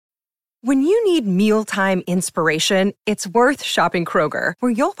When you need mealtime inspiration, it's worth shopping Kroger,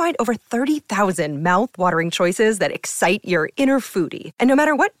 where you'll find over 30,000 mouth-watering choices that excite your inner foodie. And no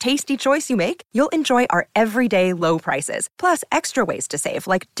matter what tasty choice you make, you'll enjoy our everyday low prices, plus extra ways to save,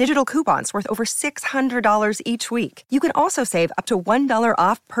 like digital coupons worth over $600 each week. You can also save up to $1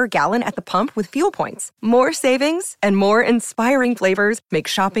 off per gallon at the pump with fuel points. More savings and more inspiring flavors make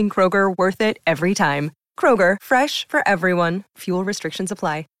shopping Kroger worth it every time. Kroger, fresh for everyone. Fuel restrictions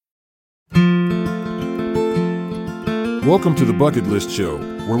apply. Welcome to the Bucket List Show,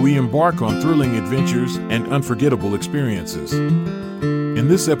 where we embark on thrilling adventures and unforgettable experiences. In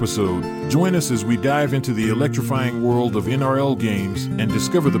this episode, join us as we dive into the electrifying world of NRL games and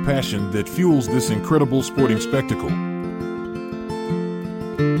discover the passion that fuels this incredible sporting spectacle.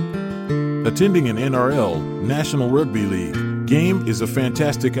 Attending an NRL, National Rugby League, game is a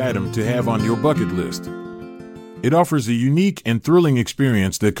fantastic item to have on your bucket list. It offers a unique and thrilling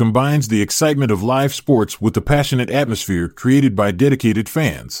experience that combines the excitement of live sports with the passionate atmosphere created by dedicated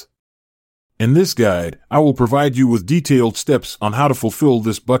fans. In this guide, I will provide you with detailed steps on how to fulfill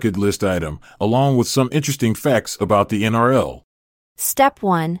this bucket list item, along with some interesting facts about the NRL. Step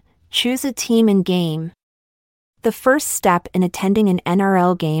 1. Choose a team and game. The first step in attending an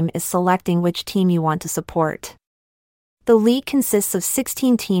NRL game is selecting which team you want to support. The league consists of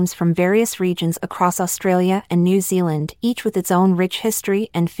 16 teams from various regions across Australia and New Zealand, each with its own rich history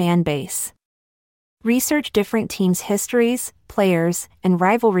and fan base. Research different teams' histories, players, and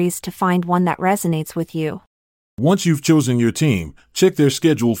rivalries to find one that resonates with you. Once you've chosen your team, check their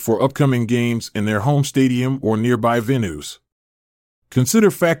schedule for upcoming games in their home stadium or nearby venues.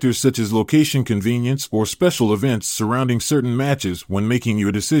 Consider factors such as location convenience or special events surrounding certain matches when making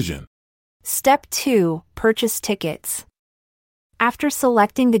your decision. Step 2. Purchase tickets. After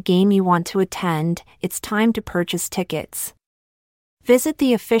selecting the game you want to attend, it's time to purchase tickets. Visit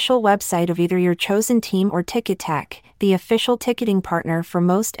the official website of either your chosen team or Ticketek, the official ticketing partner for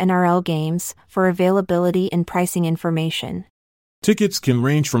most NRL games, for availability and pricing information. Tickets can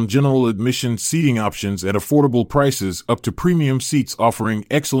range from general admission seating options at affordable prices up to premium seats offering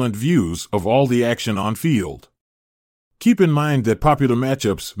excellent views of all the action on field. Keep in mind that popular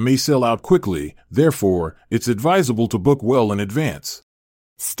matchups may sell out quickly, therefore, it's advisable to book well in advance.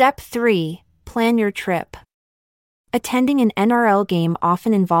 Step 3. Plan your trip. Attending an NRL game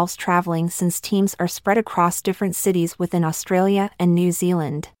often involves traveling since teams are spread across different cities within Australia and New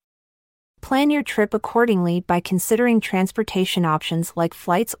Zealand. Plan your trip accordingly by considering transportation options like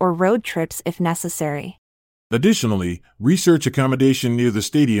flights or road trips if necessary. Additionally, research accommodation near the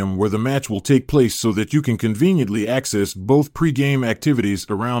stadium where the match will take place so that you can conveniently access both pre-game activities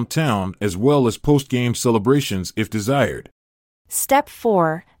around town as well as post-game celebrations if desired. Step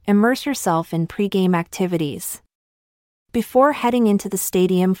 4. Immerse yourself in pre-game activities. Before heading into the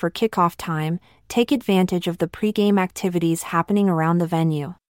stadium for kickoff time, take advantage of the pre-game activities happening around the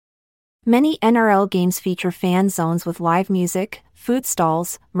venue. Many NRL games feature fan zones with live music, food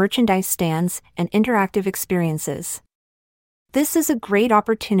stalls, merchandise stands, and interactive experiences. This is a great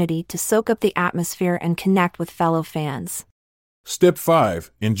opportunity to soak up the atmosphere and connect with fellow fans. Step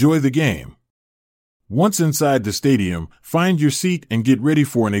 5. Enjoy the game. Once inside the stadium, find your seat and get ready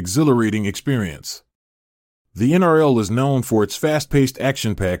for an exhilarating experience. The NRL is known for its fast-paced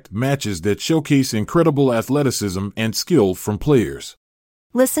action-packed matches that showcase incredible athleticism and skill from players.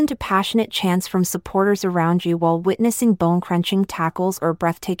 Listen to passionate chants from supporters around you while witnessing bone-crunching tackles or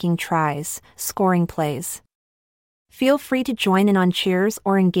breathtaking tries, scoring plays. Feel free to join in on cheers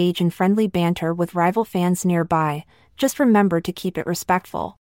or engage in friendly banter with rival fans nearby. Just remember to keep it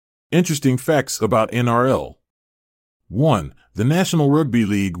respectful. Interesting facts about NRL. 1. The National Rugby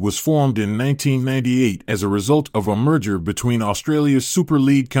League was formed in 1998 as a result of a merger between Australia's Super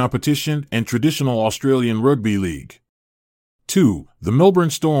League competition and traditional Australian Rugby League. 2. The Melbourne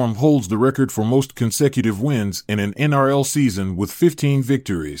Storm holds the record for most consecutive wins in an NRL season with 15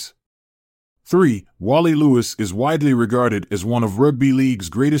 victories. 3. Wally Lewis is widely regarded as one of Rugby League's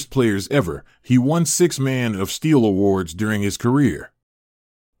greatest players ever. He won 6 Man of Steel awards during his career.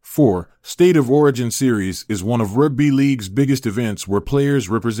 4. State of Origin Series is one of Rugby League's biggest events where players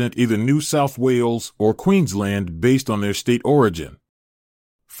represent either New South Wales or Queensland based on their state origin.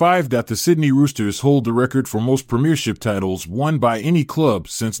 5. The Sydney Roosters hold the record for most premiership titles won by any club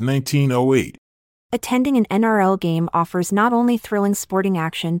since 1908. Attending an NRL game offers not only thrilling sporting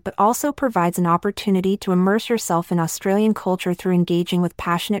action but also provides an opportunity to immerse yourself in Australian culture through engaging with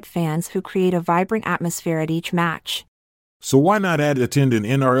passionate fans who create a vibrant atmosphere at each match. So why not attend an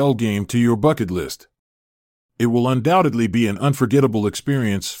NRL game to your bucket list? It will undoubtedly be an unforgettable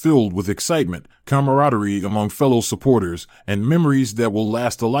experience filled with excitement, camaraderie among fellow supporters, and memories that will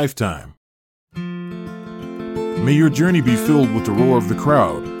last a lifetime. May your journey be filled with the roar of the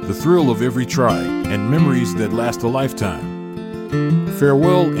crowd, the thrill of every try, and memories that last a lifetime.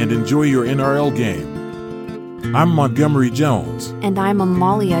 Farewell and enjoy your NRL game. I'm Montgomery Jones. And I'm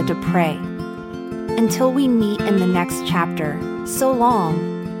Amalia Dupre. Until we meet in the next chapter, so long.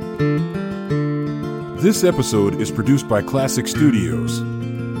 This episode is produced by Classic Studios.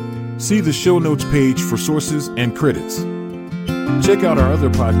 See the show notes page for sources and credits. Check out our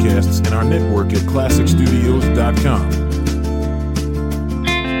other podcasts and our network at classicstudios.com.